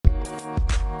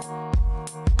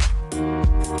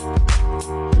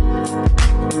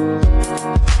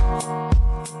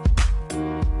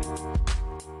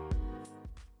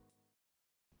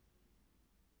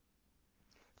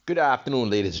Good afternoon,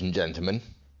 ladies and gentlemen.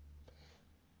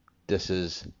 This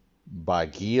is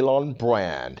Baaghil on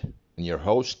Brand, and your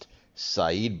host,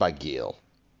 Saeed Baaghil.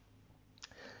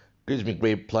 It gives me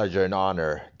great pleasure and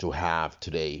honor to have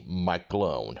today Micheal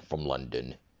Owen from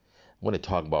London. I want to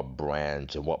talk about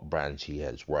brands and what brands he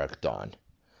has worked on.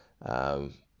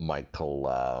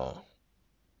 Micheal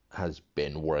has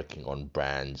been working on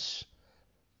brands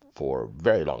for a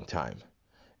very long time,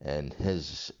 and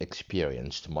his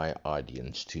experience to my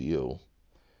audience, to you,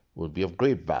 will be of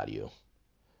great value.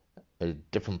 A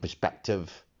different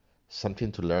perspective,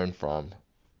 something to learn from,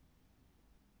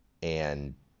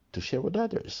 and to share with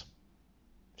others.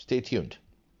 Stay tuned.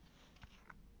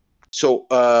 So,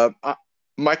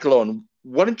 Micheal Owen,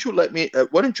 why don't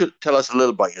you tell us a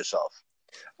little about yourself?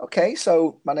 Okay,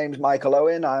 so my name's Micheal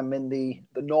Owen. I'm in the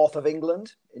north of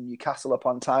England, in Newcastle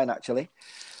upon Tyne, actually.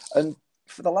 And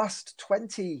for the last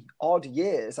 20 odd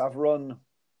years, I've run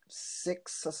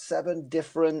 6 or 7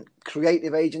 different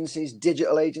creative agencies,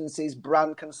 digital agencies,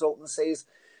 brand consultancies.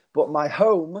 But my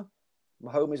home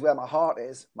is where my heart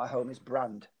is. My home is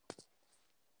brand.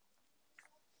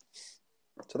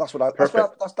 So that's what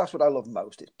I love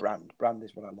most. It's brand. Brand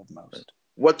is what I love most.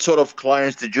 What sort of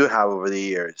clients did you have over the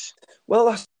years? Well,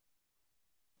 that's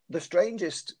the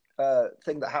strangest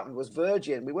thing that happened was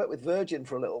Virgin. We worked with Virgin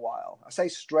for a little while. I say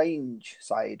strange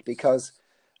side because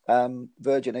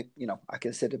Virgin, I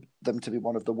consider them to be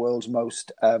one of the world's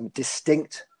most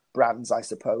distinct brands, I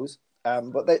suppose.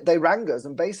 But they rang us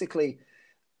and basically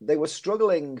they were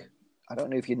struggling. I don't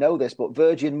know if you know this, but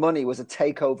Virgin Money was a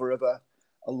takeover of a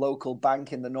local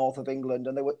bank in the north of England,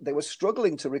 and they were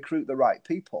struggling to recruit the right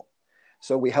people.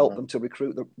 So we helped them to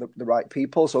recruit the right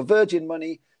people. So Virgin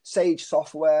Money, Sage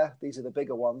Software, these are the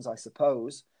bigger ones, I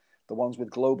suppose, the ones with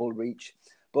global reach,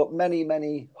 but many,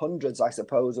 many hundreds, I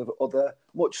suppose, of other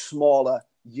much smaller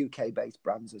UK-based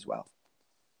brands as well.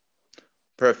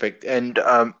 Perfect. And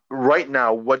right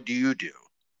now, what do you do?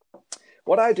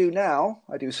 What I do now,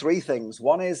 I do 3 things.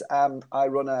 One is I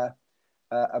run a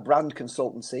brand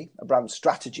consultancy, a brand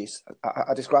strategist.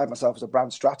 I describe myself as a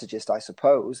brand strategist, I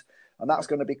suppose. And that's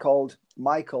going to be called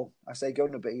Micheal. I say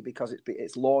going to be because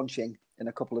it's launching in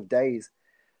a couple of days.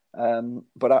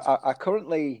 But I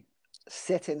currently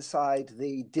sit inside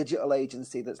the digital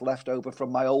agency that's left over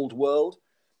from my old world.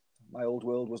 My old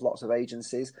world was lots of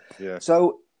agencies. Yeah.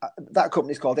 So that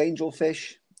company's called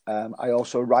Angelfish. I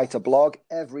also write a blog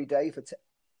every day for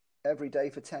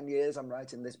 10 years. I'm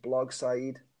writing this blog,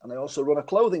 Saeed. And I also run a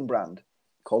clothing brand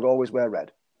called Always Wear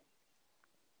Red.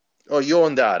 Oh, you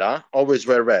own that, huh? Always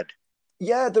Wear Red.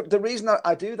 Yeah, the reason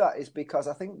I do that is because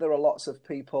I think there are lots of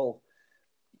people,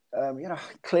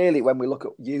 clearly when we look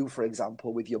at you, for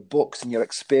example, with your books and your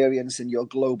experience and your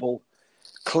global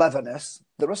cleverness,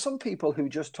 there are some people who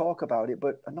just talk about it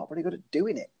but are not very good at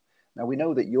doing it. Now, we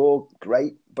know that you're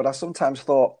great, but I sometimes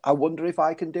thought, I wonder if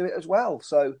I can do it as well.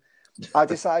 So I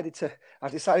decided to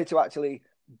actually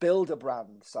build a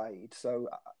brand, Saeed. So,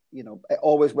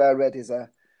 Always Wear Red is a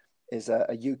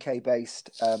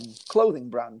UK-based clothing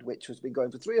brand, which has been going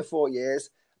for 3 or 4 years,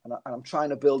 and I'm trying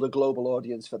to build a global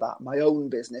audience for that, my own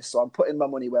business. So I'm putting my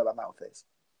money where my mouth is.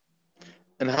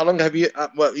 And how long have you?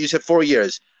 Well, you said 4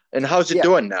 years. And how's it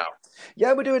doing now?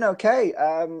 Yeah, we're doing okay.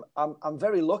 I'm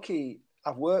very lucky.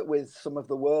 I've worked with some of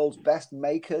the world's best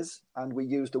makers, and we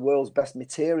use the world's best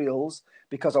materials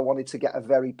because I wanted to get a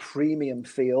very premium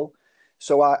feel.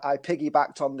 So I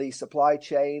piggybacked on the supply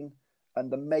chain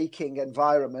and the making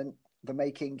environment, the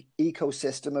making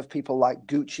ecosystem of people like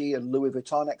Gucci and Louis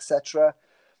Vuitton, etc.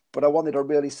 But I wanted a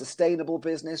really sustainable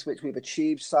business, which we've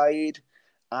achieved, Saeed.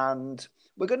 And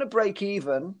we're going to break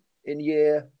even in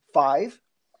year 5,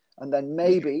 and then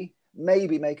maybe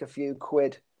make a few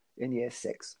quid in year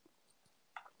 6.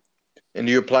 And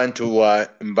do you plan to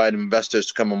invite investors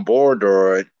to come on board,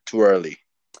 or too early?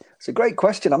 It's a great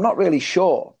question. I'm not really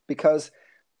sure because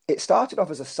it started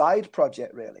off as a side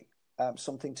project, really.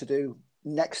 Something to do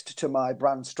next to my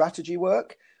brand strategy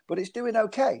work, but it's doing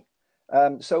okay.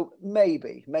 So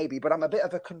maybe, but I'm a bit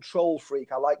of a control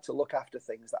freak. I like to look after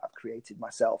things that I've created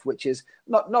myself, which is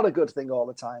not a good thing all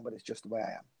the time, but it's just the way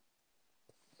I am.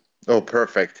 Oh,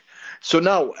 perfect. So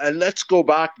now let's go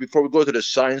back before we go to the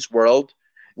science world.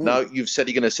 Now you've said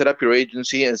you're going to set up your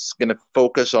agency and it's going to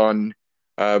focus on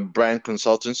brand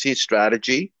consultancy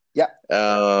strategy. Yeah.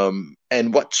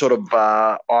 And what sort of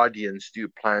audience do you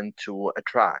plan to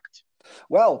attract?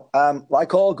 Well,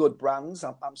 like all good brands,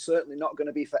 I'm certainly not going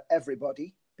to be for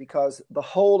everybody because the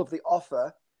whole of the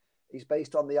offer is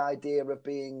based on the idea of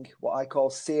being what I call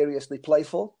seriously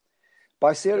playful.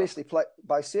 By seriously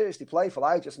playful,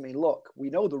 I just mean, look, we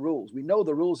know the rules. We know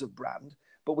the rules of brand,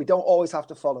 but we don't always have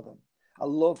to follow them. I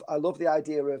love the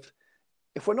idea of,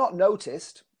 if we're not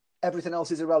noticed, everything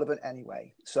else is irrelevant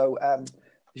anyway. So as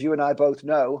you and I both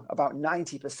know, about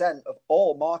 90% of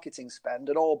all marketing spend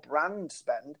and all brand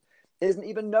spend isn't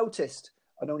even noticed,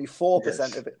 and only 4%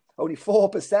 Yes. of it, only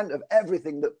 4% of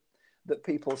everything that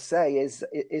people say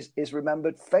is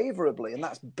remembered favorably, and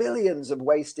that's billions of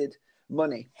wasted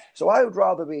money. So I would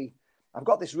rather be. I've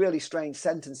got this really strange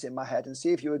sentence in my head, and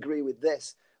see if you agree with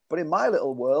this. But in my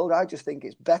little world, I just think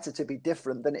it's better to be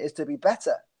different than it is to be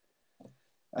better.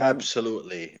 Um,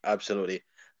 Absolutely, absolutely.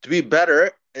 To be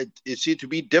better, you see, to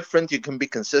be different, you can be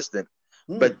consistent.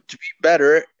 hmm, But to be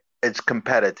better, it's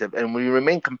competitive. And when you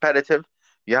remain competitive,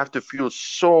 you have to fuel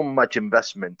so much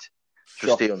investment to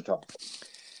sure. stay on top.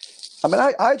 I mean,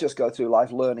 I just go through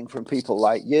life learning from people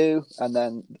like you, and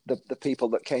then the people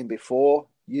that came before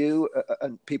you,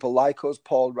 and people like us,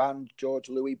 Paul Rand, George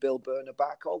Louis, Bill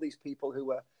Bernabach, all these people who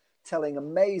were telling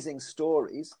amazing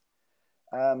stories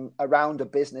around a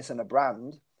business and a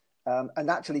brand, and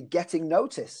actually getting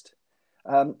noticed.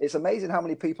 It's amazing how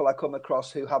many people I come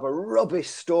across who have a rubbish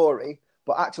story,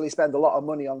 but actually spend a lot of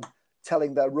money on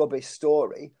telling their rubbish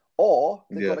story,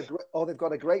 Yes. or they've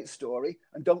got a great story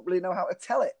and don't really know how to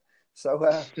tell it. So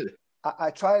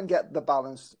I try and get the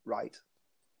balance right.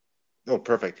 Oh,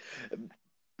 perfect.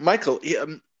 Michael, yeah,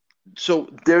 so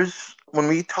there's when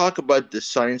we talk about the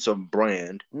science of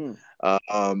brand, Mm,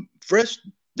 first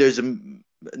there's a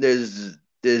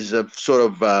there's a sort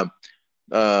of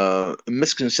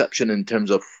misconception in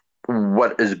terms of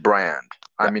what is brand.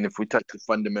 I yeah. mean, if we touch the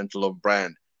fundamental of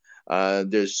brand,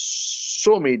 there's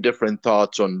so many different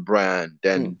thoughts on brand,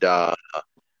 Mm,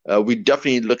 and we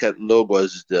definitely look at logo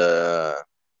as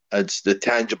the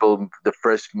tangible, the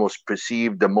first most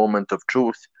perceived, the moment of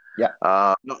truth. yeah.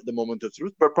 Not the moment of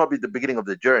truth, but probably the beginning of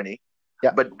the journey.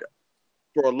 Yeah. But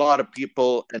for a lot of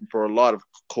people and for a lot of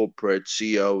corporate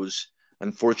CEOs,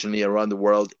 unfortunately, around the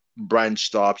world, brand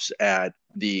stops at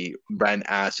the brand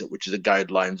asset, which is the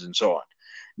guidelines and so on.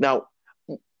 Now,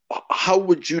 how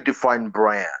would you define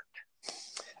brand?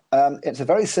 It's a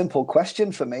very simple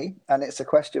question for me, and it's a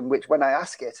question which, when I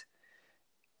ask it,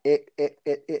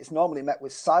 it's normally met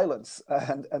with silence.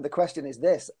 And the question is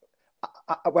this: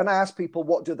 when I ask people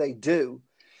what do they do,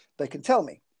 they can tell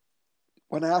me.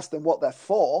 When I ask them what they're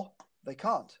for, they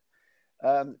can't.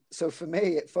 So for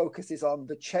me, it focuses on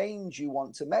the change you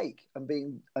want to make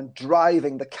and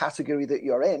driving the category that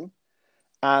you're in,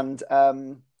 and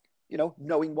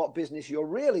knowing what business you're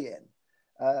really in,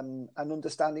 and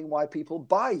understanding why people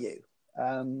buy you.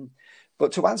 Um,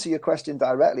 but to answer your question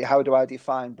directly, how do I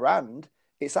define brand?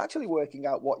 It's actually working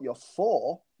out what you're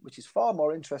for, which is far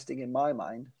more interesting in my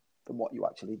mind than what you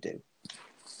actually do.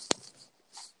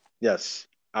 Yes,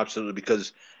 absolutely,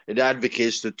 because it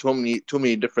advocates to too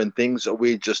many different things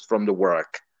away just from the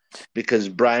work. Because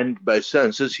brand by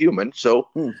sense is human. So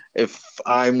Hmm. if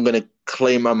I'm gonna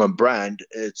claim I'm a brand,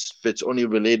 it's only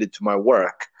related to my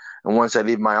work. And once I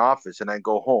leave my office and I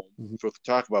go home, Mm-hmm. if we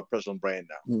talk about personal brand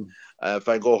now, Mm, if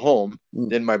I go home, mm.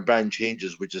 then my brand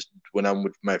changes, which is when I'm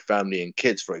with my family and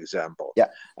kids, for example. Yeah.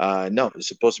 No, it's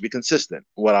supposed to be consistent.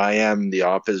 What I am in the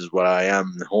office is what I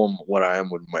am at home, what I am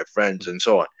with my friends, and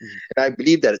so on. Mm. And I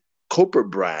believe that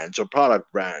corporate brands or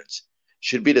product brands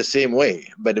should be the same way.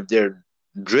 But if they're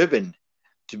driven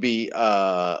to be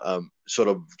sort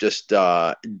of just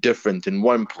different in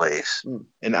one place Mm.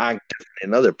 and act different in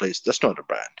another place, that's not a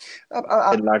brand. I,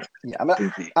 I, It lacks yeah, I mean,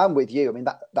 authenticity. I'm with you. I mean,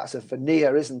 that's a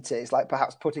veneer, isn't it? It's like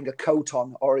perhaps putting a coat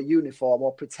on or a uniform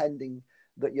or pretending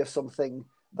that you're something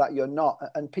that you're not.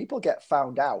 And people get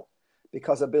found out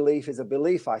because a belief is a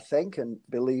belief, I think, and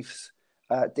beliefs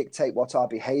dictate what our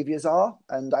behaviors are.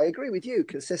 And I agree with you.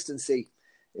 Consistency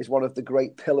is one of the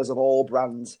great pillars of all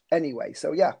brands anyway.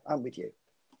 So, yeah, I'm with you.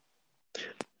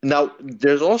 Now,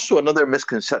 there's also another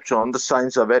misconception on the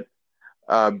science of it,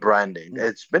 branding. Mm,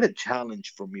 It's been a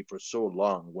challenge for me for so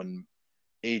long when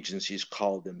agencies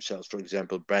call themselves, for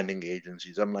example, branding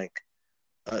agencies. I'm like,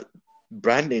 uh,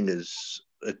 branding is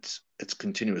it's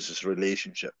continuous, it's a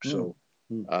relationship. mm, So,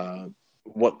 mm, uh,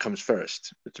 what comes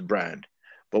first? It's a brand.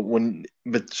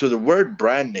 But so the word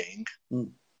branding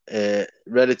mm.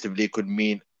 relatively could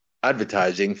mean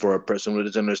advertising for a person who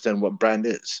doesn't understand what brand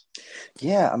is.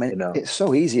 Yeah, I mean, You know, it's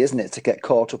so easy, isn't it, to get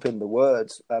caught up in the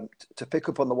words, to pick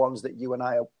up on the ones that you and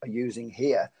I are using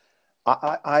here.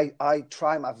 I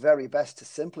try my very best to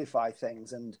simplify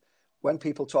things. And when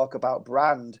people talk about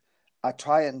brand, I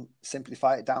try and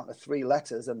simplify it down to three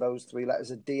letters. And those three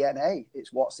letters are DNA.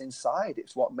 It's what's inside,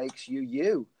 it's what makes you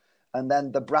you. And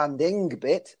then the branding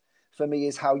bit for me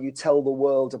is how you tell the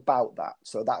world about that.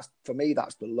 So that's for me,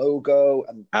 that's the logo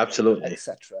and absolutely.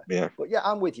 etc. Yeah. But yeah,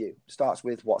 I'm with you. Starts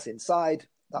with what's inside,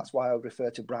 That's why I would refer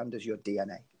to brand as your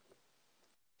DNA.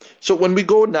 So when we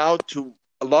go now to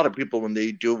a lot of people when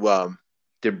they do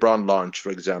their brand launch,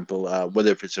 for example,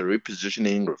 whether if it's a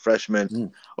repositioning,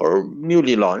 refreshment, or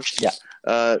newly launched, Yeah.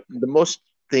 the most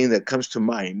thing that comes to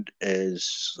mind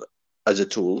is as a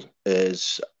tool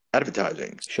is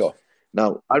advertising. Sure.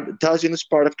 Now, advertising is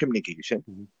part of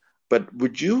communication, but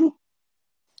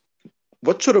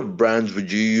what sort of brands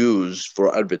would you use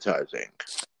for advertising?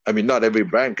 I mean, not every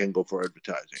brand can go for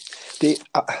advertising.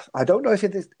 I don't know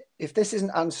if this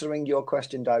isn't answering your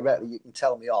question directly, you can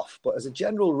tell me off. But as a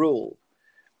general rule,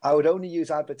 I would only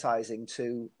use advertising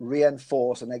to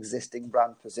reinforce an existing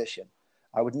brand position.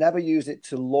 I would never use it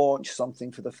to launch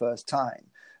something for the first time.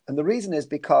 And the reason is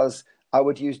because I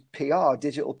would use PR,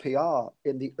 digital PR,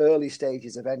 in the early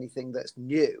stages of anything that's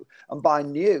new. And by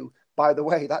new, by the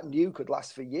way, that new could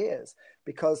last for years.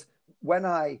 Because when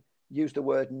I use the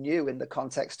word new in the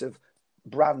context of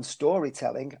brand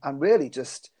storytelling, I'm really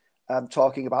just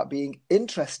talking about being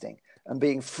interesting and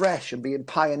being fresh and being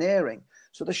pioneering.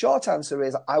 So the short answer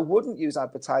is I wouldn't use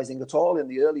advertising at all in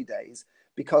the early days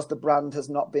because the brand has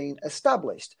not been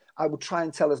established. I would try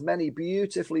and tell as many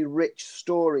beautifully rich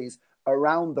stories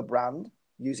around the brand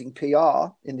using PR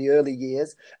in the early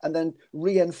years, and then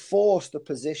reinforce the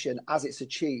position as it's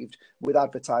achieved with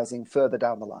advertising further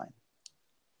down the line.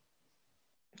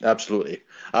 Absolutely.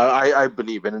 I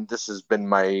believe in, and this has been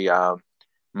my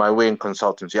way in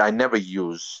consultancy. I never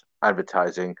use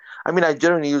advertising. I mean, I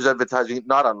generally use advertising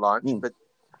not at launch, but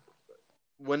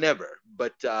whenever.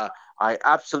 But I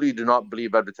absolutely do not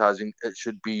believe advertising it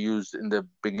should be used in the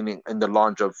beginning, in the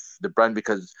launch of the brand,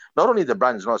 because not only the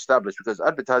brand is not established, because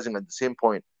advertising at the same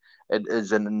point it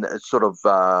is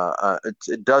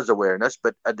it does awareness,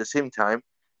 but at the same time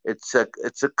it's a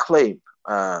claim.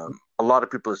 A lot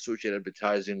of people associate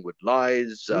advertising with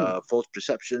lies, false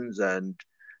perceptions, and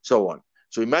so on.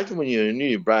 So imagine when you're a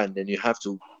new brand and you have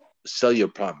to sell your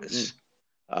promise.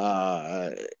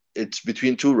 It's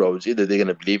between two roads. Either they're going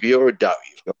to believe you or doubt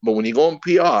you. But when you go on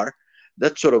PR,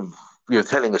 that's sort of, you're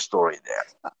telling a story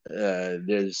there.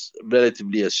 There's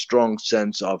relatively a strong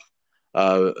sense of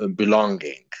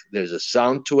belonging. There's a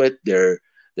sound to it.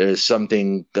 There's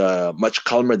something much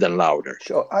calmer than louder.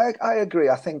 Sure, I agree.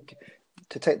 I think,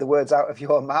 to take the words out of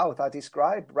your mouth, I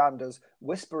describe brand as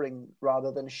whispering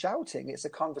rather than shouting. It's a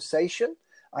conversation,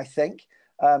 I think,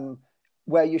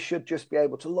 where you should just be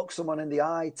able to look someone in the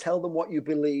eye, tell them what you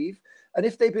believe. And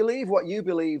if they believe what you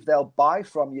believe, they'll buy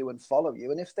from you and follow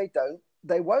you. And if they don't,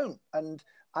 they won't. And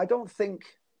I don't think,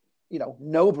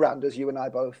 no brand, as you and I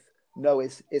both know,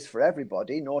 is for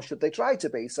everybody, nor should they try to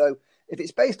be. So if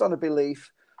it's based on a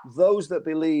belief, those that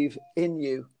believe in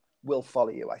you will follow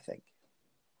you, I think.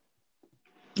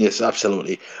 Yes,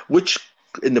 absolutely.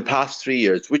 In the past 3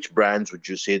 years, which brands would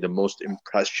you say the most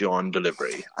impressed you on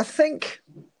delivery? I think,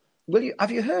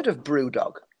 have you heard of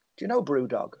BrewDog? Do you know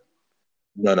BrewDog?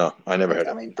 No, I never heard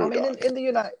of BrewDog. In the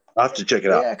United, I'll have to check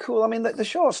it out. Yeah, cool. I mean, the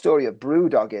short story of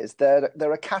BrewDog is they're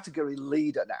a category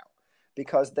leader now,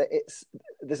 because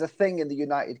there's a thing in the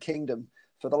United Kingdom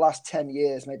for the last 10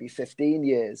 years, maybe 15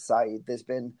 years, Saeed. There's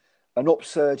been an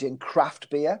upsurge in craft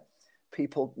beer,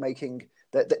 people making.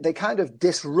 They kind of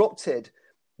disrupted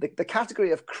the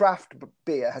category of craft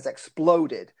beer has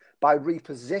exploded by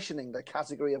repositioning the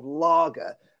category of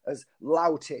lager as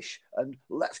loutish and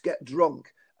let's get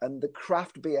drunk. And the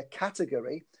craft beer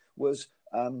category was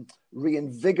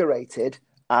reinvigorated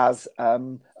as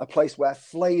a place where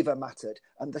flavor mattered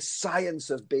and the science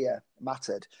of beer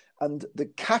mattered. And the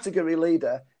category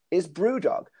leader is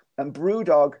BrewDog. And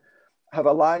BrewDog have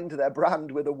aligned their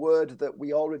brand with a word that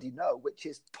we already know, which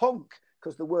is punk,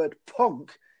 because the word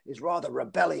punk is rather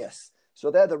rebellious.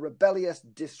 So they're the rebellious,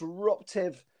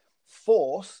 disruptive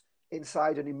force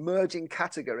inside an emerging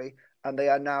category, and they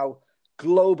are now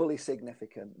globally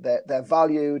significant. They're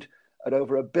valued at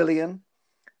over £1 billion,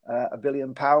 £1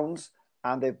 billion,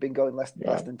 and they've been going less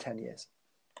than 10 years.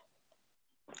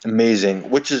 Amazing.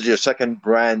 Which is your second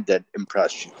brand that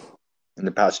impressed you in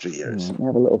the past 3 years? Let me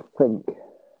have a little think.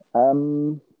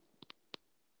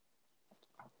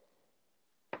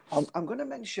 I'm going to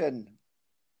mention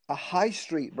a high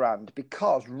street brand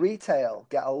because retail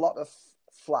get a lot of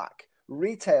flack.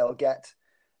 Retail get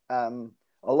a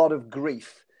lot of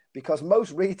grief because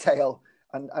most retail,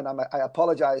 and I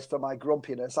apologize for my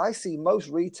grumpiness, I see most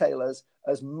retailers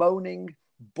as moaning,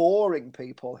 boring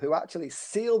people who actually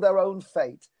seal their own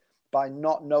fate by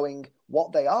not knowing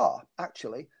what they are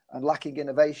actually and lacking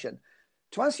innovation.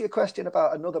 To answer your question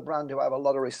about another brand who I have a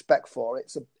lot of respect for,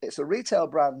 it's a retail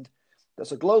brand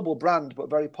that's a global brand, but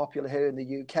very popular here in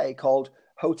the UK, called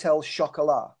Hotel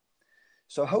Chocolat.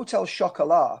 So Hotel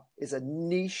Chocolat is a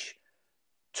niche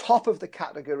top of the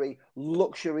category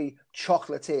luxury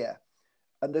chocolatier.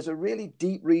 And there's a really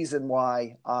deep reason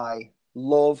why I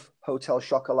love Hotel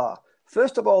Chocolat.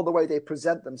 First of all, the way they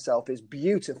present themselves is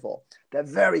beautiful. They're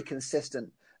very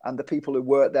consistent, and the people who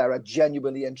work there are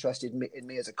genuinely interested in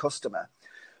me as a customer.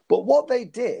 But what they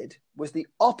did was the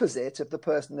opposite of the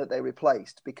person that they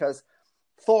replaced, because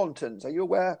Thornton's, are you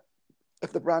aware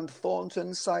of the brand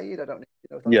Thornton's, Saeed? I don't know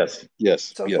if you know that.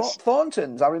 Yes. So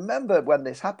Thornton's, I remember when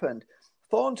this happened,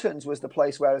 Thornton's was the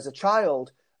place where as a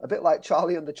child, a bit like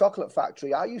Charlie and the Chocolate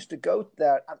Factory, I used to go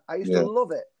there and I used to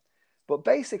love it. But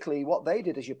basically what they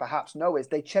did, as you perhaps know, is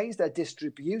they changed their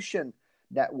distribution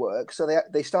network. So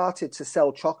they started to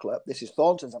sell chocolate. This is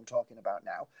Thornton's I'm talking about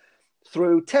now,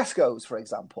 through Tesco's, for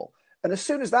example. And as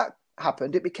soon as that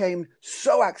happened, it became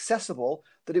so accessible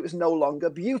that it was no longer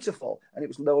beautiful and it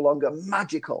was no longer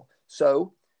magical.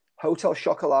 So Hotel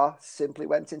Chocolat simply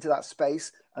went into that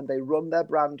space and they run their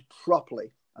brand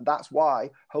properly. And that's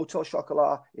why Hotel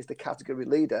Chocolat is the category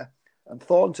leader. And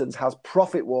Thornton's has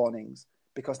profit warnings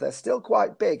because they're still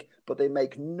quite big, but they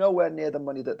make nowhere near the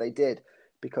money that they did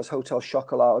because Hotel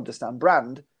Chocolat understand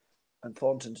brand and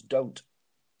Thornton's don't.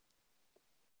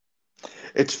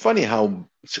 It's funny how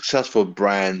successful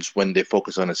brands, when they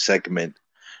focus on a segment,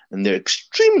 and they're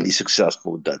extremely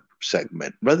successful with that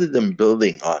segment, rather than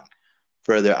building on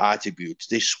further attributes,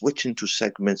 they switch into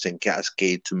segments and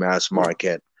cascade to mass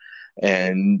market.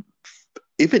 And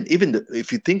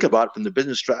if you think about it from the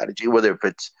business strategy, whether if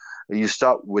it's you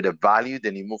start with a value,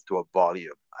 then you move to a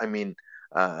volume. I mean,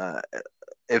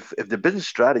 if the business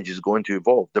strategy is going to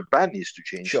evolve, the brand needs to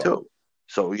change too.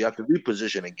 So you have to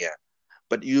reposition again.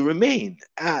 But you remain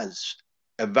as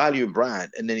a value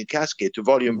brand, and then you cascade to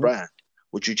volume brand,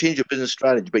 which you change your business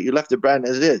strategy, but you left the brand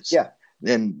as is. Yeah.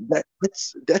 Then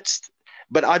that's.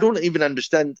 But I don't even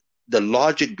understand the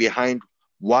logic behind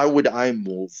why would I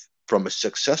move from a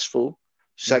successful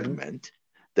segment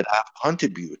that have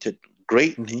contributed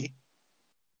greatly,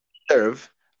 serve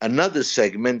another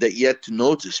segment that yet to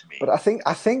notice me. But I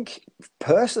think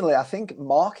personally, I think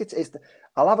market is.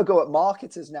 I'll have a go at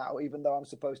marketers now, even though I'm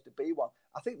supposed to be one.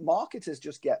 I think marketers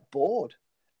just get bored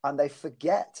and they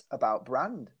forget about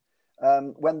brand.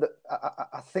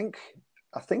 I think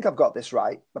I've got this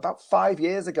right. About 5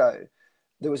 years ago,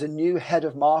 there was a new head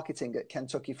of marketing at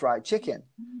Kentucky Fried Chicken.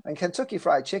 And Kentucky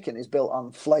Fried Chicken is built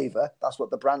on flavor. That's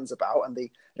what the brand's about. And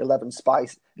the 11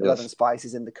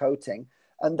 spices in the coating.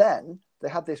 And then they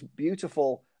had this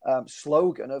beautiful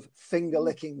slogan of finger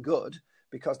licking good,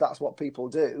 because that's what people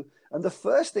do. And the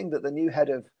first thing that the new head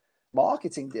of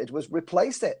marketing did was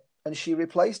replace it. And she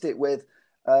replaced it with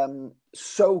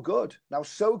so good. Now,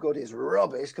 so good is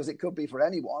rubbish because it could be for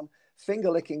anyone.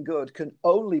 Finger licking good can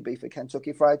only be for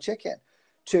Kentucky Fried Chicken.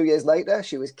 2 years later,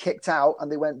 she was kicked out and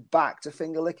they went back to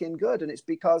finger licking good. And it's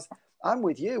because I'm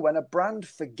with you. When a brand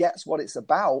forgets what it's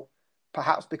about,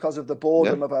 perhaps because of the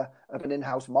boredom of an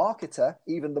in-house marketer,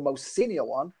 even the most senior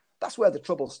one, that's where the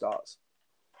trouble starts.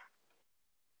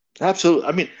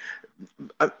 Absolutely.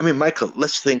 I mean, Michael,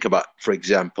 let's think about, for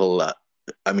example,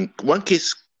 one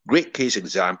great case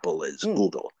example is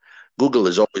Google. Google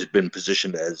has always been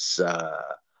positioned as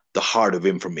the heart of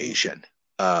information.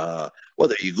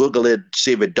 Whether you Google it,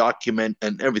 save a document,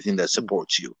 and everything that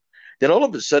supports you. Then all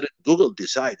of a sudden, Google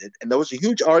decided, and there was a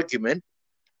huge argument.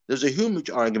 There's a huge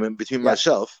argument between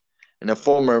myself and a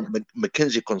former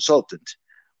McKinsey consultant,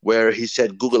 where he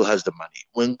said Google has the money.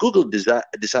 When Google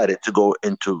decided to go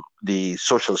into the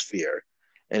social sphere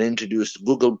and introduced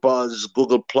Google Buzz,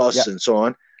 Google Plus, and so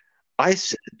on, I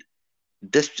said,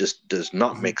 this just does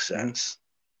not make sense.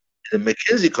 The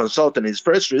McKinsey consultant, his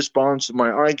first response to my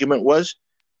argument was,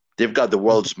 they've got the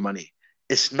world's money.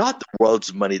 It's not the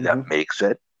world's money that makes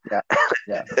it.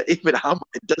 Even how much,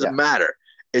 it doesn't matter.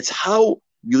 It's how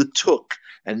you took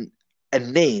a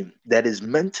name that is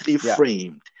mentally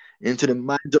framed into the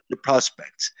minds of the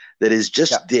prospects, that is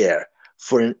just there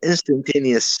for an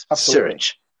instantaneous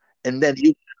search. And then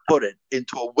you put it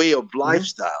into a way of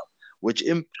lifestyle, which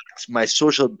impacts my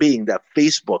social being that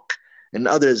Facebook and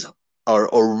others are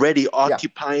already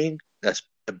occupying. That's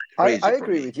a bit crazy. I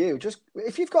agree with you. Just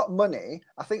if you've got money,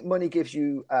 I think money gives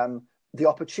you the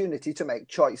opportunity to make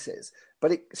choices,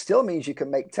 but it still means you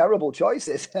can make terrible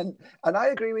choices. And I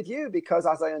agree with you, because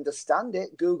as I understand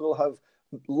it, Google have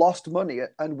lost money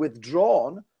and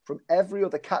withdrawn from every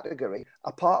other category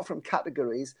apart from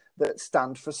categories that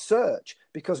stand for search,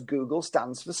 because Google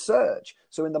stands for search.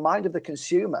 So in the mind of the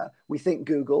consumer, we think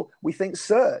Google, we think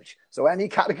search. So any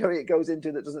category it goes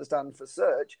into that doesn't stand for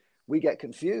search, we get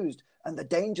confused. And the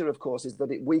danger, of course, is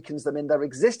that it weakens them in their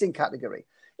existing category.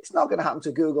 It's not going to happen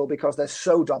to Google because they're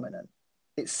so dominant.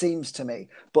 it seems to me.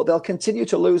 But they'll continue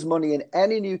to lose money in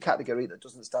any new category that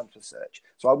doesn't stand for search.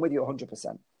 So I'm with you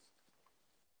 100%.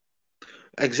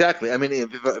 Exactly. I mean,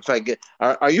 if I get,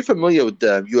 are you familiar with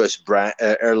the U.S.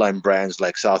 airline brands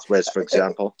like Southwest, for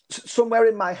example? Somewhere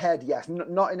in my head, yes.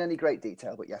 Not in any great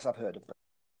detail, but yes, I've heard of them.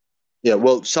 Yeah,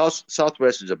 well,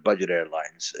 Southwest is a budget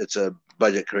airlines. It's a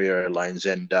budget career airlines,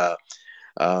 and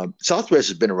Southwest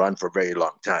has been around for a very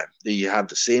long time. They have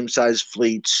the same size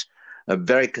fleets,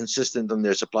 very consistent on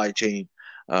their supply chain,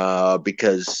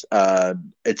 because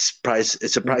it's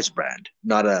a price brand,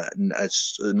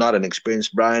 it's not an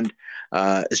experienced brand.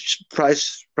 It's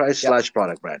price Yep. slash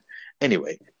product brand.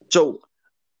 Anyway, so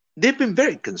they've been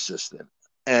very consistent,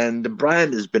 and the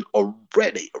brand has been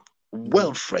already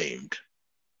well framed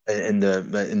in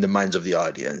the minds of the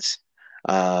audience.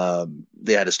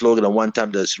 They had a slogan at one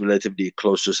time that's relatively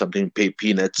close to something, pay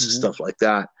peanuts, stuff like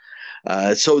that.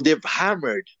 So they've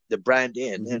hammered the brand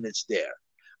in, and it's there.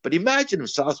 But imagine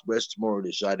if Southwest tomorrow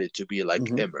decided to be like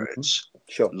Emirates,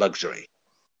 Sure. luxury.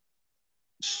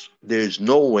 There's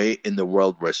no way in the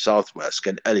world where Southwest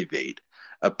can elevate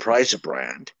a price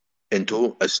brand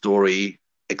into a story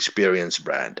experience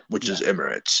brand, which is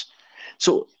Emirates.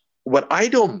 So what I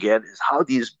don't get is how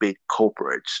these big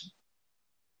corporates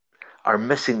are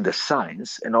missing the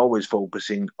science and always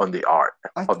focusing on the art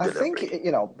of delivery. I think,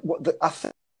 I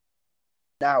think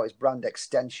now is brand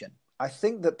extension. I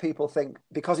think that people think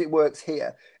because it works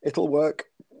here, it'll work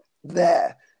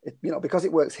there. Because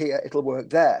it works here, it'll work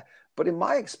there. But in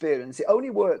my experience, it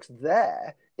only works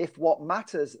there if what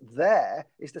matters there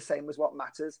is the same as what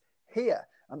matters here.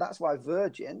 And that's why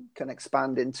Virgin can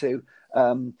expand into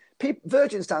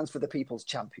Virgin stands for the people's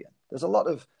champion. There's a lot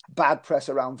of bad press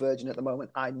around Virgin at the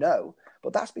moment, I know,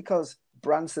 but that's because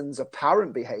Branson's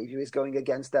apparent behavior is going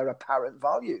against their apparent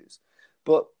values.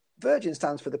 But Virgin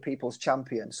stands for the people's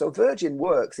champion. So Virgin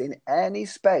works in any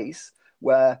space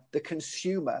where the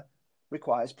consumer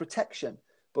requires protection.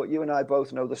 But you and I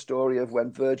both know the story of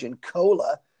when Virgin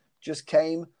Cola just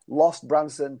came, lost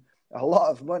Branson a lot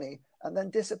of money, and then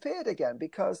disappeared again,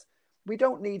 because we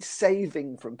don't need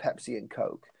saving from Pepsi and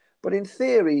Coke. But in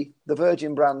theory, the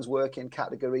Virgin brands work in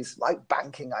categories like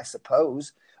banking, I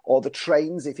suppose, or the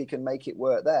trains, if you can make it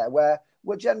work there, where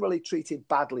we're generally treated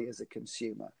badly as a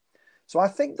consumer. So I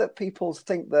think that people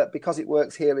think that because it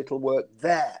works here, it'll work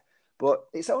there. But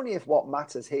it's only if what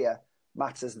matters here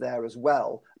matters there as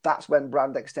well. That's when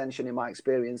brand extension, in my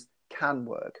experience, can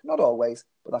work. Not always,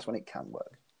 but that's when it can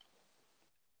work.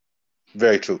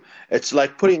 Very true. It's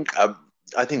like putting,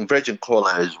 I think Virgin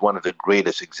Cola is one of the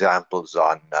greatest examples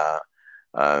on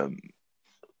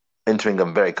entering a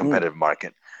very competitive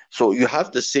market. So you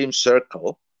have the same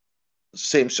circle.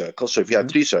 So if you have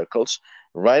three circles,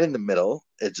 right in the middle,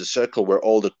 it's a circle where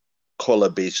all the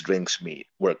cola-based drinks meet,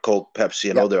 where Coke, Pepsi,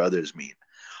 and other others meet.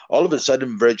 All of a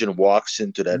sudden, Virgin walks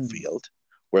into that field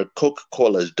where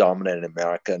Coca-Cola is dominant in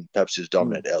America and Pepsi is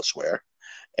dominant elsewhere,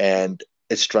 and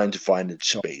it's trying to find its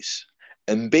space.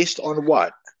 And based on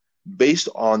what? Based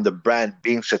on the brand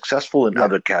being successful in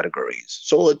other categories.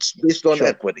 So it's based on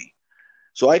equity.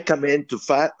 So I come in to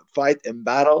fight and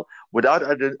battle without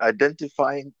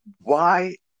identifying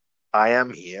why I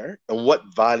am here and what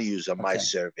values am I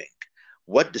serving.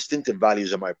 What distinctive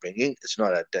values am I bringing? It's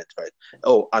not identified.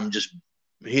 Oh, I'm just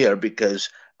here because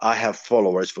I have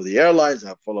followers for the airlines, I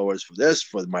have followers for this,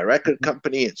 for my record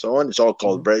company, and so on. It's all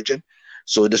called Virgin.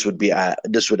 So this would add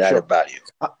a value.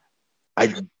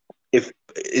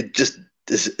 It's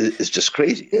just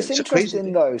crazy. It's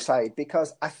interesting though, Said,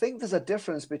 because I think there's a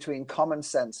difference between common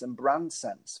sense and brand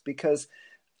sense, because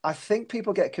I think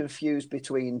people get confused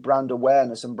between brand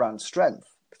awareness and brand strength.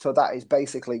 So that is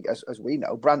basically, as we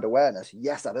know, brand awareness.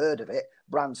 Yes, I've heard of it.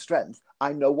 Brand strength,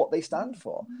 I know what they stand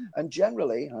for. And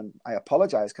generally, and I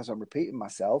apologize because I'm repeating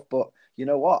myself, but you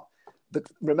know what?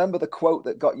 Remember the quote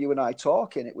that got you and I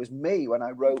talking? It was me when I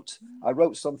wrote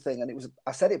something, and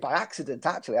I said it by accident,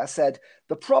 actually. I said,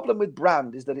 the problem with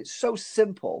brand is that it's so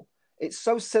simple. It's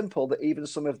so simple that even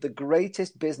some of the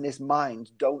greatest business minds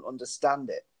don't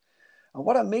understand it. And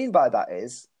what I mean by that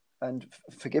is, and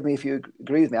forgive me if you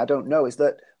agree with me, I don't know, is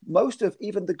that most of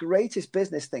even the greatest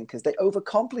business thinkers, they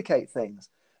overcomplicate things.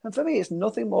 And for me, it's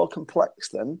nothing more complex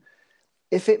than,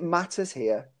 if it matters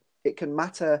here, it can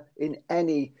matter in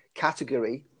any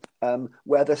category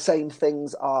where the same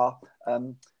things are,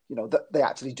 that they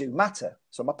actually do matter.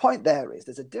 So my point there is,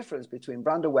 there's a difference between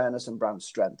brand awareness and brand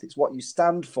strength. It's what you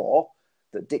stand for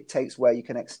that dictates where you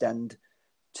can extend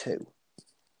to.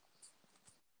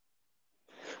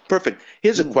 Perfect.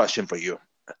 Here's a question for you.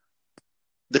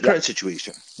 The current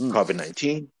situation,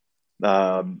 COVID-19,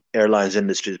 airlines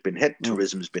industry has been hit,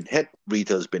 tourism has been hit,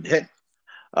 retail has been hit.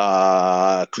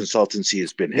 consultancy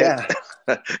has been hit Yeah.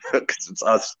 because it's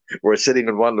us. We're sitting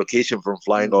in one location from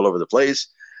flying all over the place.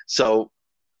 So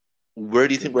where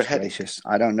do you think we're Goodness heading? gracious.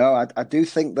 I don't know. I do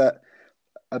think that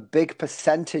a big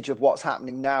percentage of what's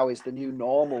happening now is the new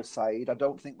normal side. I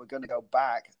don't think we're going to go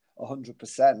back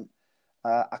 100%.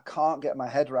 I can't get my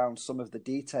head around some of the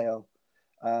detail.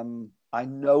 I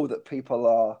know that people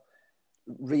are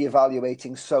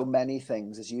reevaluating so many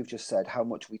things, as you've just said, how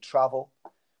much we travel.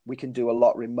 We can do a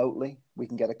lot remotely. We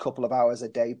can get a couple of hours a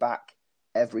day back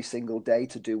every single day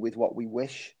to do with what we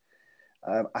wish.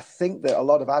 I think that a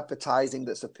lot of advertising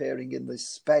that's appearing in this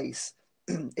space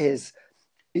is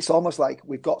it's almost like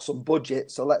we've got some budget,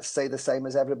 so let's say the same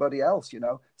as everybody else,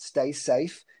 stay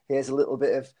safe. Here's a little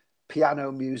bit of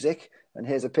piano music, and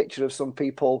here's a picture of some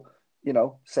people,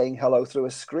 saying hello through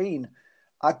a screen.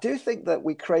 I do think that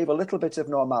we crave a little bit of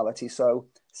normality. So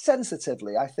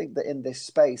sensitively, I think that in this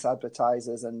space,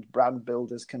 advertisers and brand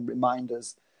builders can remind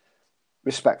us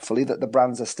respectfully that the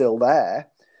brands are still there.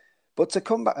 But to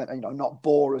come back and not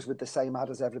bore us with the same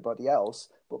ad as everybody else.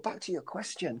 But back to your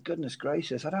question, goodness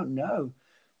gracious, I don't know.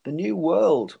 The new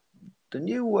world. The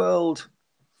new world.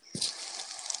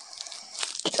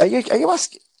 Are you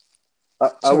asking? I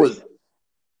Sorry. was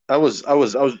I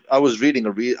was reading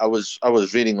I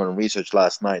was reading on research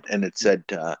last night, and it said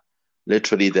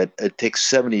literally that it takes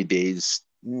 70 days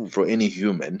for any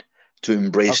human to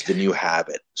embrace the new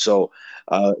habit. So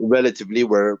relatively,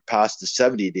 we're past the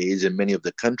 70 days, and many of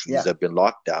the countries have been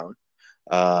locked down.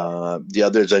 The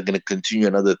others are going to continue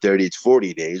another 30 to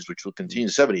 40 days, which will continue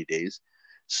 70 days.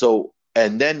 So,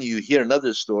 and then you hear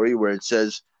another story where it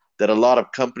says that a lot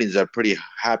of companies are pretty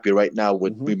happy right now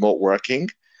with remote working.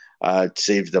 It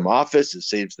saves them office, it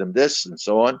saves them this, and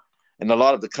so on. And a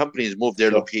lot of the companies move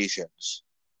their locations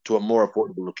to a more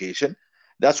affordable location.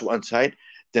 That's one side.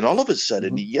 Then all of a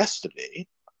sudden, yesterday,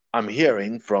 I'm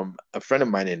hearing from a friend of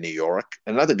mine in New York,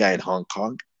 another guy in Hong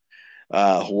Kong,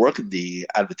 who work in the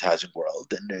advertising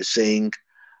world, and they're saying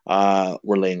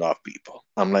we're laying off people.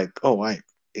 I'm like, oh, why?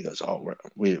 He goes, oh,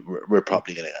 we're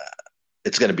probably gonna.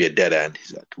 It's gonna be a dead end. He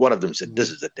said. One of them said, this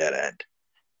is a dead end.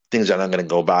 Things are not going to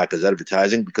go back as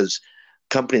advertising because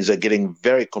companies are getting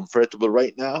very comfortable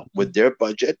right now with their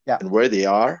budget and where they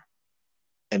are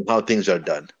and how things are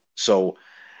done. So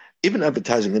even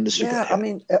advertising industry got hit. I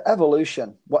mean,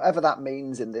 evolution, whatever that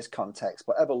means in this context,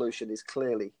 but evolution is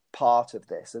clearly part of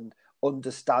this and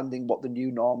understanding what the new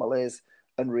normal is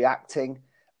and reacting.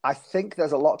 I think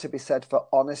there's a lot to be said for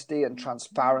honesty and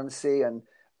transparency and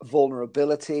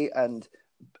vulnerability and,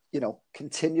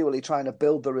 continually trying to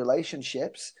build the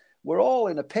relationships. We're all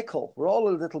in a pickle. We're all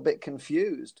a little bit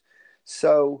confused.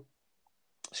 So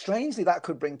strangely, that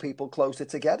could bring people closer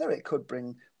together. It could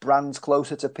bring brands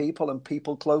closer to people and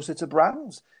people closer to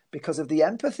brands because of the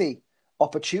empathy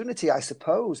opportunity, I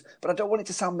suppose. But I don't want it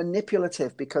to sound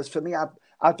manipulative because for me,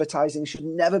 advertising should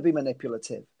never be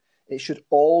manipulative. It should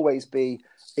always be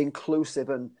inclusive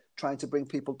and trying to bring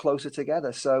people closer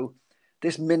together. So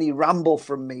this mini ramble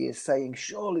from me is saying,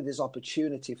 surely there's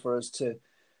opportunity for us to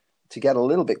get a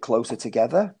little bit closer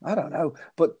together. I don't know.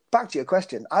 But back to your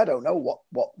question, I don't know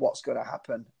what's going to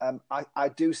happen. I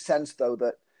do sense, though,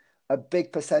 that a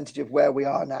big percentage of where we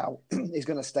are now is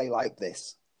going to stay like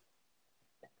this.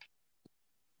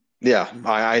 Yeah,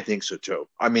 I think so too.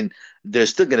 I mean,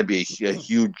 there's still going to be a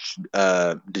huge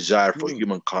desire for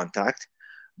human contact,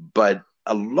 but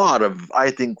a lot of,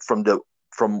 I think,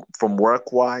 from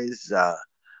work wise,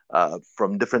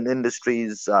 from different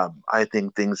industries, I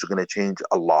think things are going to change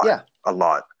a lot, a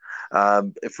lot.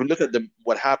 If we look at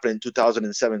what happened in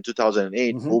 2007,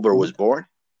 2008, Uber was born,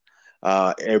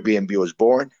 Airbnb was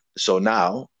born. So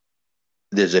now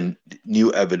there's a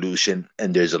new evolution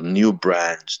and there's a new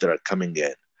brands that are coming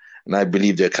in. And I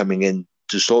believe they're coming in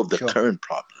to solve the current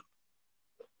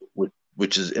problem,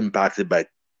 which is impacted by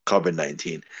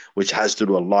COVID-19, which has to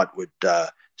do a lot with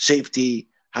safety,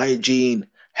 hygiene,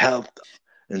 health,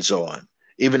 and so on.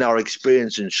 Even our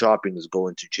experience in shopping is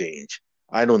going to change.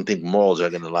 I don't think malls are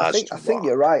going to last too long. I think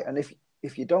you're right. And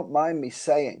if you don't mind me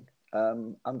saying,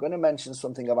 I'm going to mention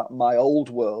something about my old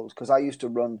world because I used to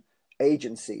run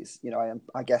agencies.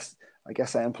 I guess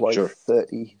I employ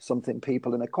 30 something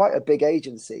people in quite a big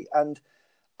agency. And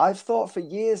I've thought for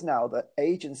years now that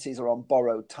agencies are on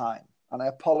borrowed time. And I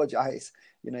apologize,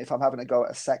 if I'm having a go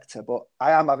at a sector, but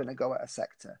I am having a go at a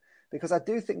sector because I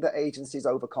do think that agencies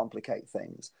overcomplicate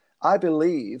things. I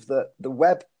believe that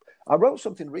I wrote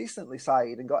something recently,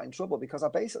 Saeed, and got in trouble because I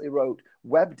basically wrote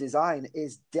web design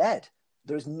is dead.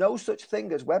 There is no such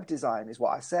thing as web design, is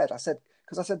what I said.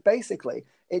 Because I said, basically,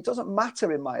 it doesn't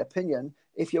matter, in my opinion,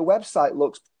 if your website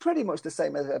looks pretty much the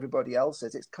same as everybody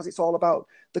else's. It's because it's all about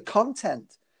the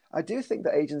content. I do think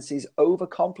that agencies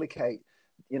overcomplicate,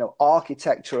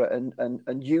 architecture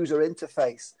and user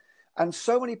interface. And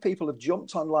so many people have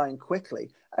jumped online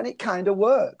quickly, and it kind of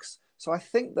works. So I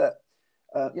think that,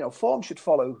 form should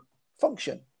follow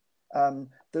function.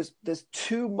 There's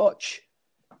too much.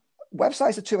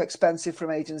 Websites are too expensive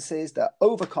from agencies. They're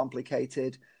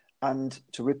overcomplicated. And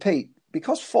to repeat,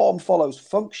 because form follows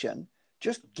function,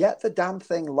 just get the damn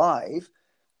thing live,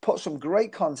 put some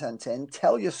great content in,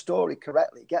 tell your story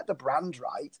correctly, get the brand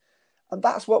right. And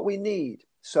that's what we need.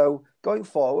 So going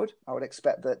forward, I would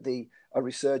expect that a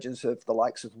resurgence of the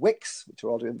likes of Wix, which are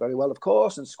all doing very well, of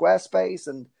course, and Squarespace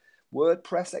and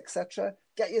WordPress, etc.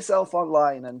 Get yourself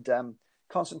online and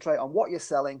concentrate on what you're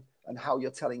selling and how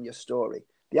you're telling your story.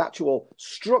 The actual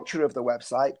structure of the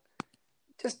website,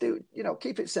 just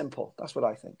keep it simple. That's what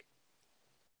I think.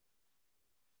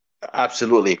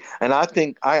 Absolutely. And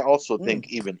I also think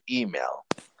even email,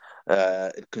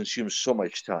 it consumes so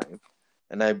much time.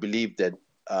 And I believe that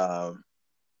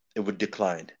it would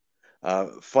decline.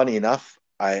 Funny enough,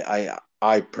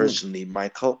 I personally,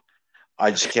 Michael, I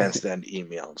just can't stand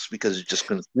emails because it just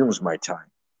consumes my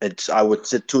time. I would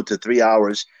sit 2 to 3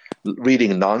 hours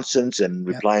reading nonsense and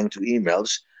replying to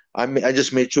emails. I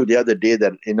just made sure the other day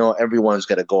that everyone's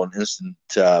got to go on instant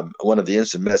one of the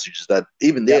instant messages that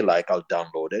even they like. I'll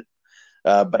download it,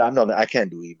 but I can't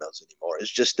do emails anymore.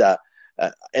 It's just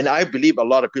and I believe a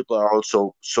lot of people are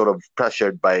also sort of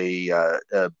pressured by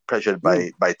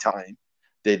time.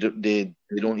 They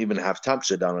don't even have time to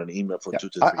sit down on an email for 2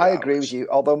 to 3 hours. I agree with you.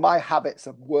 Although my habits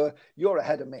you're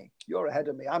ahead of me. You're ahead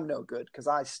of me. I'm no good because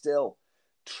I still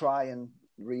try and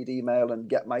read email and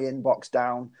get my inbox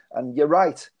down. And you're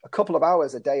right. A couple of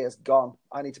hours a day is gone.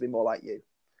 I need to be more like you.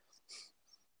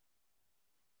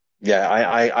 Yeah,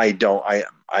 I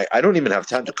don't even have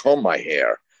time to comb my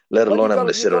hair, let alone I'm going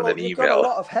to sit on an email. You've got a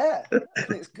lot of hair, and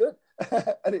it's good.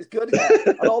 And it's good hair.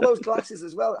 And all those glasses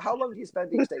as well. How long do you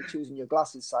spend each day choosing your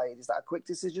glasses, Saeed? Is that a quick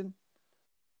decision?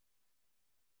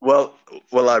 Well,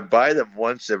 I buy them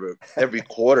once every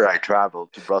quarter. I travel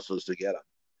to Brussels to get them,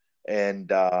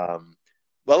 and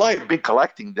I've been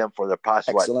collecting them for the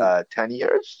past 10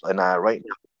 years, and I right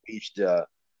now reached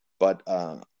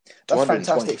that's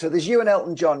fantastic. So there's you and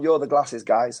Elton John. You're the glasses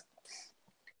guys.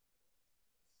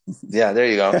 Yeah, there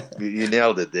you go. You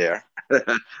nailed it there.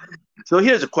 So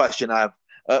here's a question I have.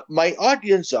 My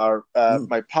audience are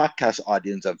my podcast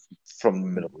audience are from the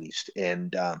Middle East,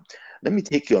 and let me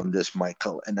take you on this,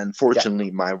 Michael. And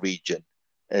unfortunately, my region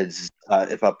is,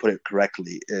 if I put it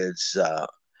correctly, is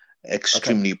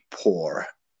extremely poor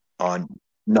on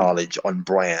knowledge on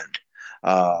brand.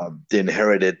 They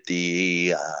inherited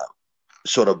the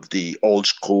sort of the old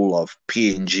school of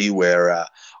P&G or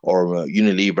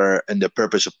Unilever, and the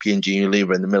purpose of P&G and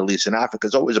Unilever in the Middle East and Africa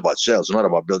is always about sales, not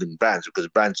about building brands, because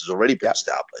brands has already been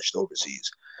established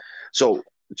overseas. So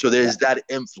there's that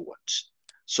influence.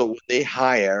 So when they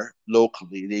hire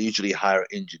locally, they usually hire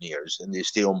engineers, and they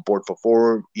stay on board for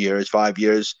 4 years, 5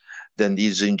 years. Then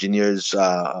these engineers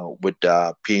with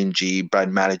P&G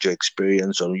brand manager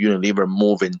experience or Unilever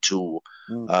move into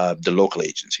the local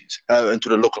agencies, into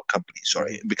the local companies,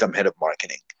 and become head of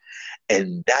marketing.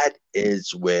 And that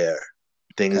is where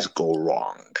things go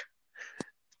wrong.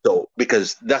 So,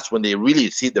 because that's when they really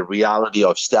see the reality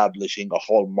of establishing a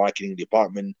whole marketing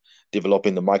department,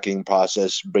 developing the marketing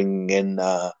process, bringing in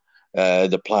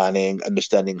the planning,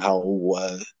 understanding how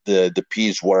the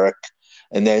P's work,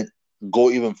 and then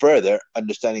go even further,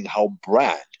 understanding how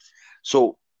brand.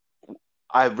 So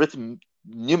I've written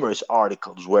numerous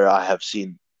articles where I have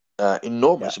seen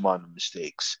enormous amount of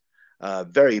mistakes,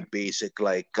 very basic,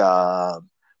 like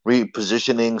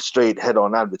repositioning, straight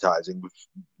head-on advertising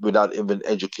without even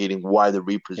educating why the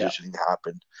repositioning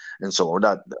happened, and so on.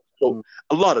 So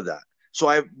a lot of that. So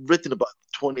I've written about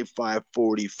 25,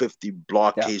 40, 50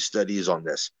 blog case studies on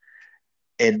this.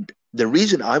 And the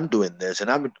reason I'm doing this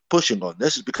and I'm pushing on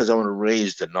this is because I want to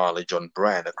raise the knowledge on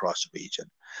brand across the region.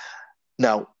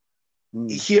 Now,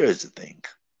 here's the thing.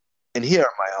 And here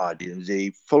are my audience.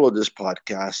 They follow this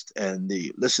podcast and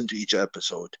they listen to each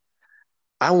episode.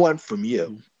 I want from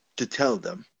you to tell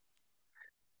them,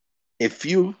 if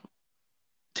you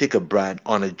take a brand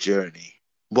on a journey,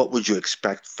 what would you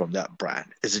expect from that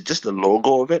brand? Is it just the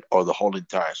logo of it or the whole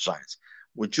entire science?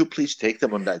 Would you please take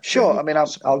them on that journey? Sure. I mean,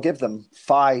 I'll give them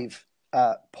 5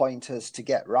 pointers to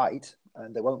get right,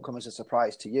 and they won't come as a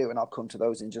surprise to you, and I'll come to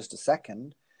those in just a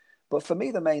second. But for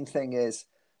me, the main thing is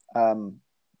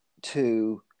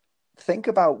to think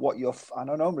about what and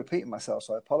I know I'm repeating myself,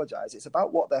 so I apologize. It's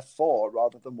about what they're for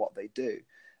rather than what they do,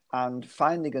 and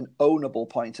finding an ownable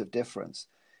point of difference.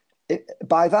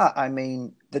 By that, I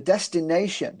mean the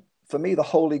destination. For me, the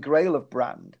holy grail of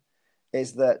brand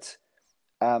is that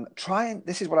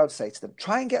this is what I would say to them,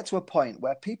 try and get to a point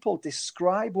where people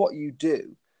describe what you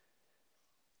do,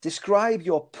 describe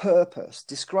your purpose,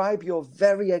 describe your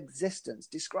very existence,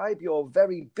 describe your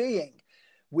very being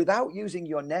without using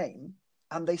your name,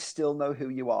 and they still know who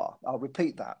you are. I'll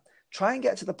repeat that. Try and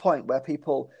get to the point where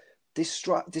people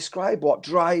describe what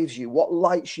drives you, what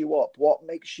lights you up, what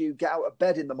makes you get out of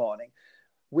bed in the morning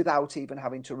without even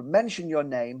having to mention your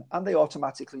name, and they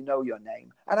automatically know your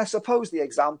name. And I suppose the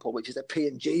example, which is a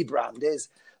P&G brand, is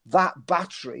that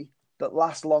battery that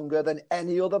lasts longer than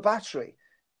any other battery.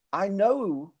 I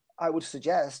know, I would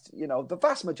suggest, the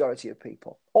vast majority of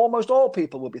people, almost all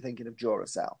people, will be thinking of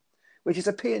Duracell, which is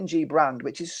a P&G brand,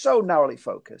 which is so narrowly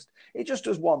focused. It just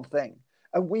does one thing.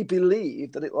 And we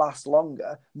believe that it lasts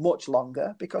longer, much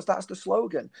longer, because that's the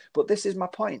slogan. But this is my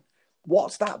point.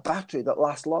 What's that battery that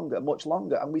lasts longer, much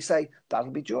longer? And we say,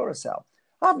 that'll be Duracell.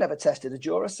 I've never tested a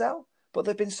Duracell, but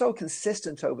they've been so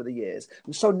consistent over the years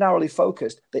and so narrowly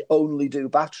focused, they only do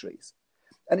batteries.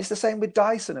 And it's the same with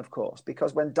Dyson, of course,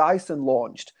 because when Dyson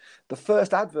launched, the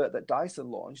first advert that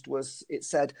Dyson launched it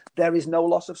said, there is no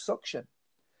loss of suction.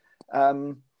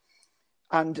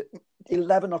 And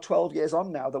 11 or 12 years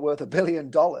on now, they're worth $1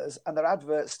 billion, and their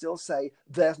adverts still say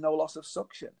there's no loss of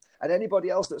suction. And anybody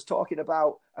else that's talking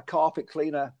about a carpet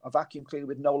cleaner, a vacuum cleaner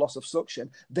with no loss of suction,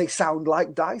 they sound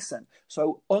like Dyson.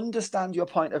 So understand your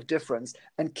point of difference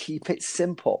and keep it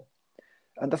simple.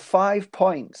 And the 5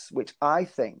 points, which I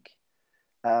think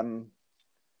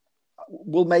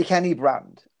will make any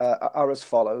brand, are as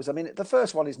follows. I mean, the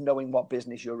first one is knowing what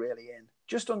business you're really in.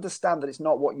 Just understand that it's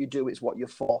not what you do, it's what you're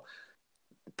for.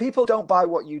 People don't buy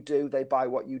what you do, they buy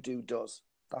what you do does.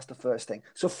 That's the first thing.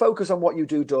 So focus on what you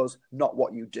do does, not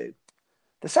what you do.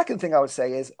 The second thing I would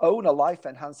say is own a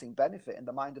life-enhancing benefit in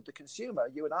the mind of the consumer.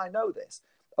 You and I know this.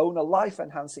 Own a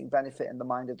life-enhancing benefit in the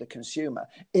mind of the consumer,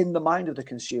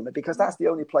 because that's the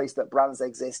only place that brands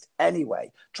exist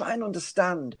anyway. Try and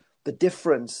understand the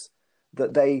difference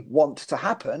that they want to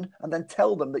happen, and then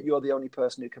tell them that you're the only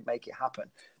person who can make it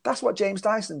happen. That's what James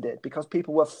Dyson did, because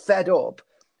people were fed up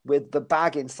with the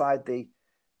bag inside the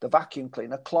vacuum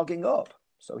cleaner clogging up.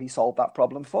 So he solved that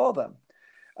problem for them.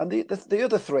 And the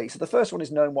other three, so the first one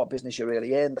is knowing what business you're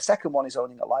really in. The second one is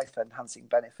owning a life-enhancing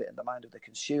benefit in the mind of the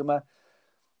consumer.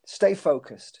 Stay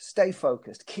focused,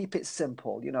 keep it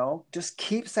simple, just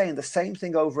keep saying the same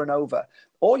thing over and over.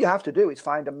 All you have to do is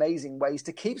find amazing ways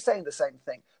to keep saying the same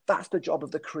thing. That's the job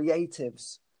of the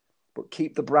creatives, but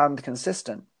keep the brand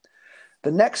consistent.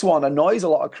 The next one annoys a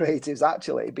lot of creatives,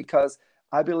 actually, because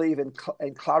I believe in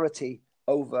clarity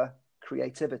over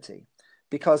creativity,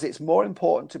 because it's more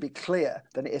important to be clear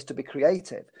than it is to be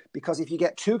creative. Because if you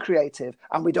get too creative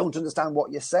and we don't understand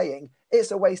what you're saying,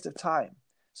 it's a waste of time.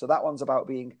 So that one's about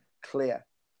being clear.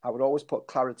 I would always put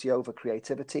clarity over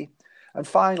creativity. And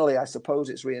finally, I suppose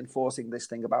it's reinforcing this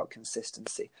thing about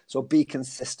consistency. So be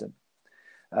consistent.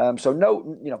 So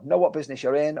know what business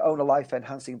you're in, own a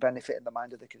life-enhancing benefit in the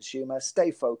mind of the consumer,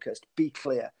 stay focused, be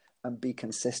clear, and be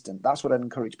consistent. That's what I'd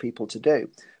encourage people to do.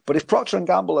 But if Procter &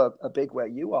 Gamble are big where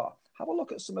you are, have a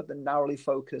look at some of the narrowly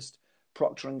focused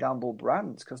Procter & Gamble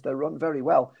brands, because they're run very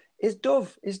well. Is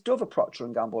Dove a Procter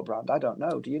 & Gamble brand? I don't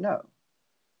know. Do you know?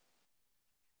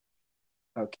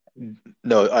 Okay.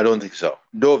 No, I don't think so.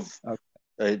 Dove,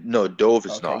 Okay. no, Dove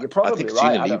is Okay, not. you're I probably think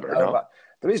right. I don't Unilever, know, no? but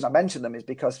the reason I mention them is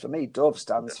because for me, Dove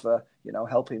stands for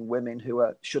helping women who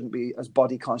shouldn't be as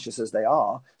body conscious as they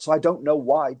are. So I don't know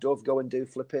why Dove go and do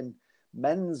flipping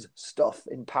men's stuff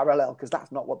in parallel, because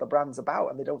that's not what the brand's about,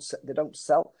 and they don't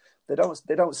sell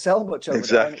much over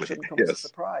there, and it shouldn't come as a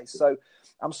surprise. So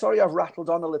I'm sorry I've rattled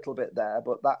on a little bit there,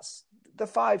 but that's the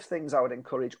 5 things I would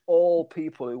encourage all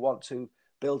people who want to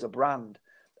build a brand.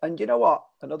 And you know what?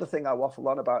 Another thing I waffle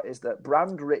on about is that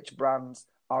brand-rich brands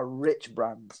are rich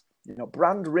brands.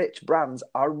 Brand-rich brands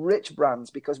are rich brands,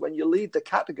 because when you lead the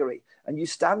category and you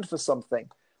stand for something,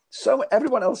 so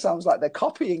everyone else sounds like they're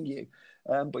copying you.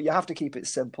 But you have to keep it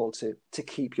simple to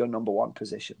keep your number one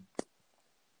position.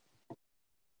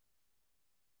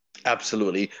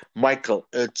 Absolutely. Michael,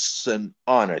 it's an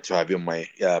honor to have you on my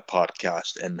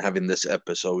podcast and having this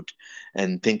episode.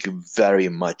 And thank you very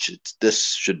much.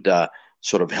 This should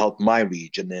sort of help my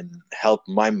region and help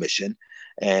my mission.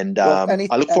 And Well,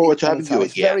 I look forward to having you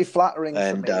it's again. very flattering for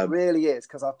And me. It really is,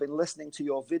 because I've been listening to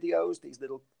your videos, these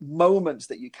little moments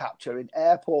that you capture in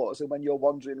airports and when you're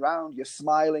wandering around, you're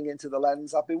smiling into the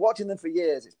lens. I've been watching them for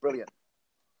years. It's brilliant.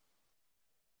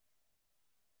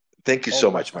 thank you All so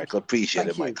the best. much, Michael. Appreciate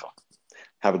Thank it, you. Michael.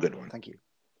 Have a good one. Thank you.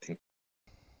 It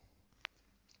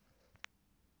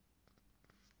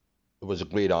was a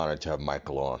great honor to have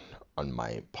Michael on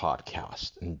my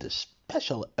podcast and this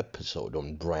special episode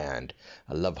on brand.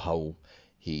 I love how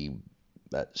he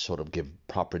sort of give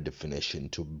proper definition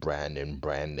to brand and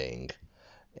branding,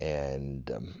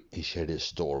 and he shared his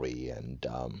story and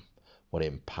what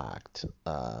impact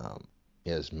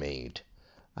it has made.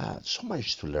 So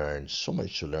much to learn, so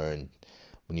much to learn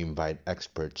when you invite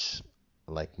experts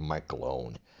like Micheal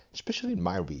Owen, especially in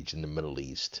my region, the Middle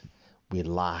East. We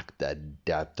lack that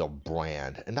depth of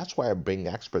brand, and that's why I bring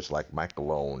experts like Micheal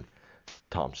Owen,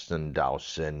 Thompson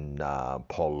Dowson,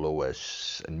 Paul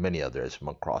Lewis, and many others from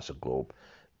across the globe.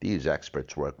 These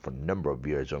experts work for a number of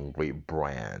years on great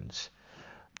brands.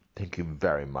 Thank you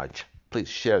very much. Please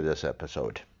share this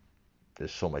episode.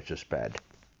 There's so much to spread.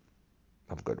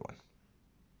 Have a good one.